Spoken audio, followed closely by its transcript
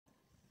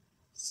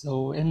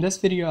So in this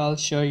video I'll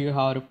show you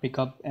how to pick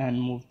up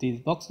and move these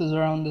boxes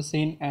around the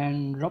scene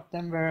and drop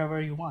them wherever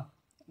you want,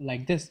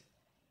 like this.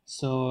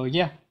 So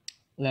yeah,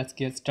 let's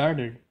get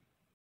started.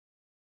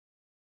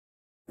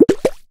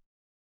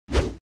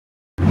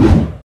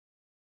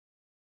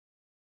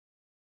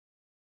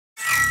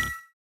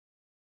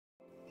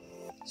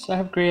 So I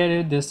have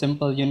created this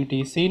simple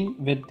Unity scene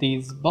with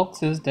these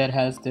boxes that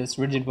has this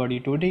rigid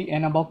body 2D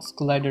and a box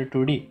collider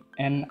 2D,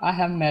 and I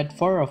have made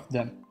 4 of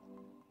them.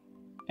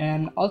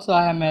 And also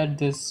I have made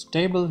this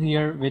table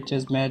here which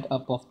is made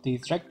up of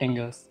these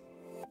rectangles.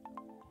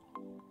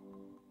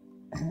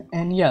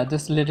 And yeah,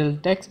 this little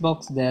text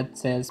box that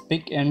says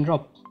pick and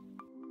drop.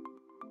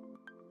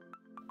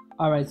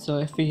 Alright, so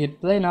if we hit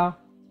play now,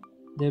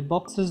 the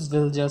boxes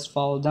will just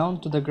fall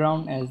down to the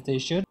ground as they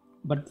should,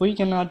 but we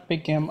cannot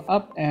pick them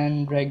up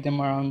and drag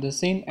them around the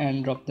scene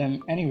and drop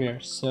them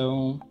anywhere.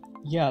 So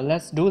yeah,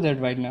 let's do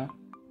that right now.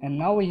 And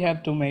now we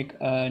have to make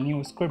a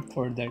new script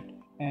for that.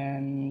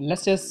 And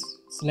let's just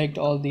select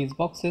all these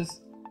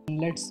boxes and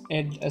let's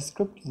add a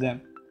script to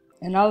them.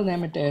 And I'll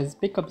name it as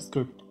pickup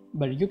script,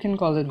 but you can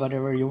call it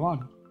whatever you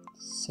want.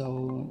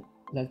 So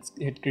let's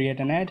hit create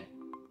and add.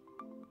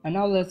 And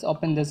now let's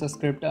open this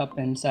script up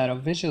inside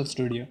of Visual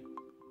Studio.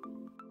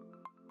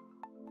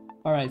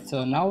 Alright,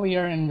 so now we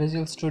are in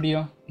Visual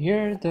Studio.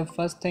 Here the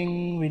first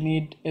thing we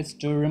need is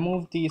to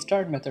remove the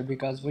start method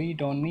because we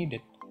don't need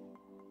it.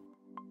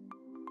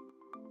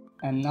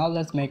 And now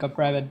let's make a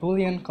private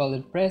boolean, call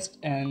it pressed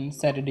and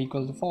set it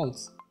equal to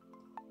false.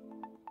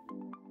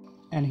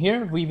 And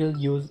here we will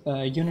use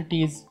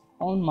Unity's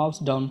on mouse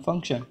down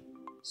function.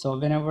 So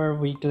whenever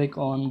we click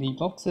on the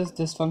boxes,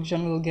 this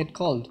function will get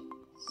called.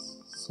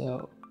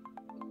 So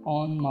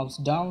on mouse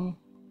down,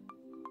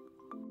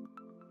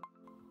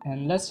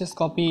 and let's just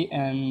copy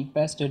and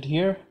paste it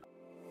here,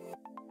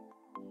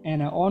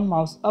 and an on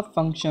mouse up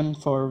function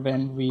for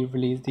when we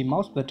release the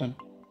mouse button.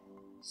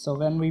 So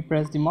when we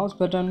press the mouse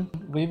button,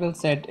 we will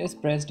set is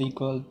pressed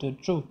equal to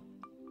true,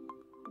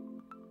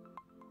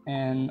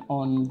 and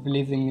on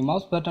releasing the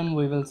mouse button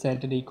we will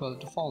set it equal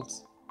to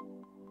false.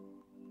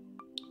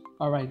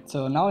 Alright,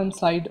 so now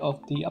inside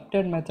of the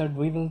update method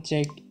we will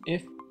check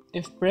if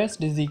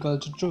pressed is equal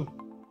to true.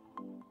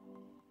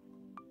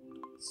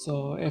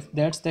 So if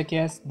that's the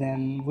case,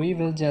 then we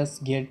will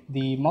just get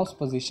the mouse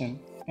position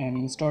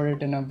and store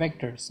it in a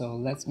vector. So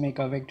let's make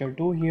a vector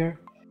 2 here,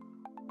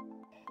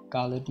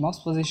 call it mouse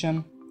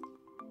position,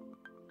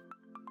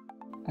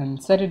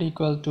 and set it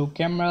equal to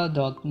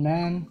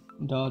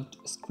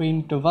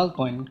camera.man.screen to dwell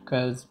point,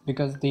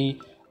 because the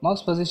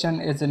mouse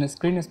position is in a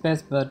screen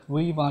space but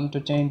we want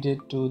to change it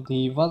to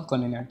the dwell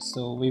coordinate,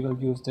 so we will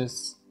use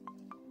this.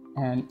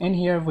 And in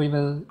here we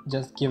will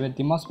just give it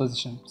the mouse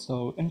position,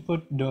 so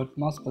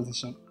input.mouse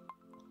position.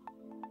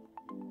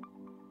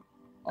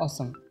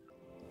 Awesome.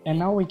 And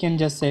now we can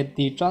just set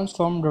the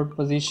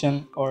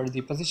transform.position or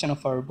the position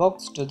of our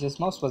box to this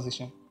mouse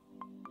position.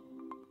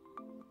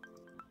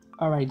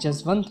 Alright,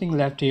 just one thing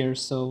left here,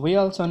 so we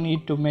also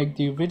need to make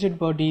the rigid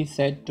body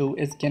set to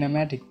is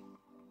kinematic.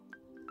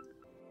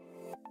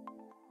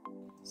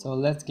 So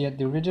let's get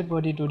the rigid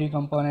body 2D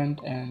component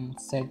and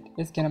set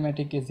is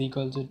kinematic is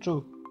equal to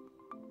true.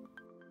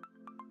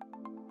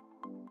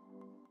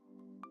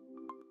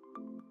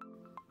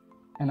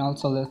 And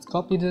also let's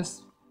copy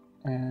this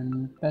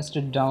and paste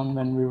it down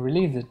when we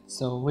release it.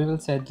 So we will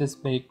set this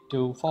bake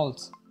to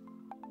false.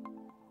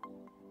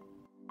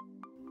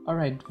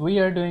 Alright, we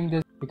are doing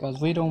this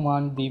because we don't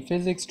want the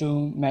physics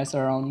to mess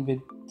around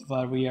with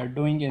what we are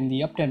doing in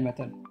the update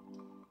method.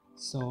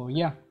 So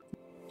yeah,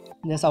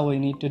 that's all we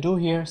need to do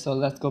here. So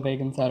let's go back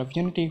inside of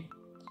Unity,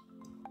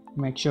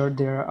 make sure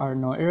there are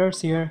no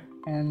errors here,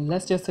 and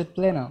let's just hit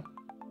play now.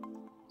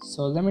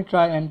 So let me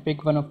try and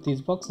pick one of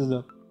these boxes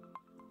up.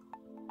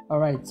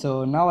 Alright,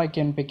 so now I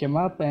can pick them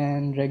up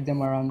and drag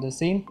them around the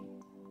scene.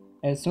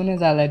 As soon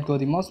as I let go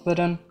the mouse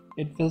button,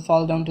 it will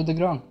fall down to the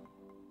ground,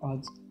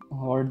 or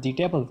the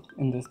table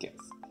in this case.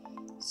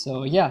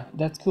 So yeah,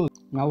 that's cool.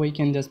 Now we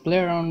can just play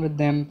around with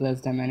them, place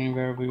them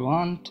anywhere we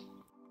want.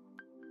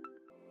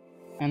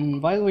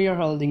 And while we are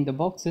holding the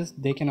boxes,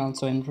 they can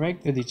also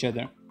interact with each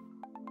other,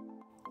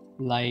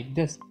 like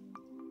this.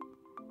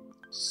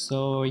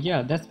 So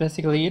yeah, that's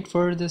basically it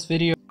for this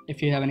video.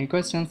 If you have any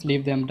questions,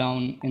 leave them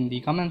down in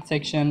the comment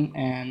section,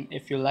 and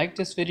if you like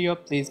this video,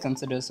 please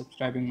consider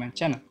subscribing my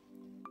channel.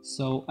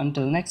 So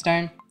until next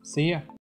time, see ya.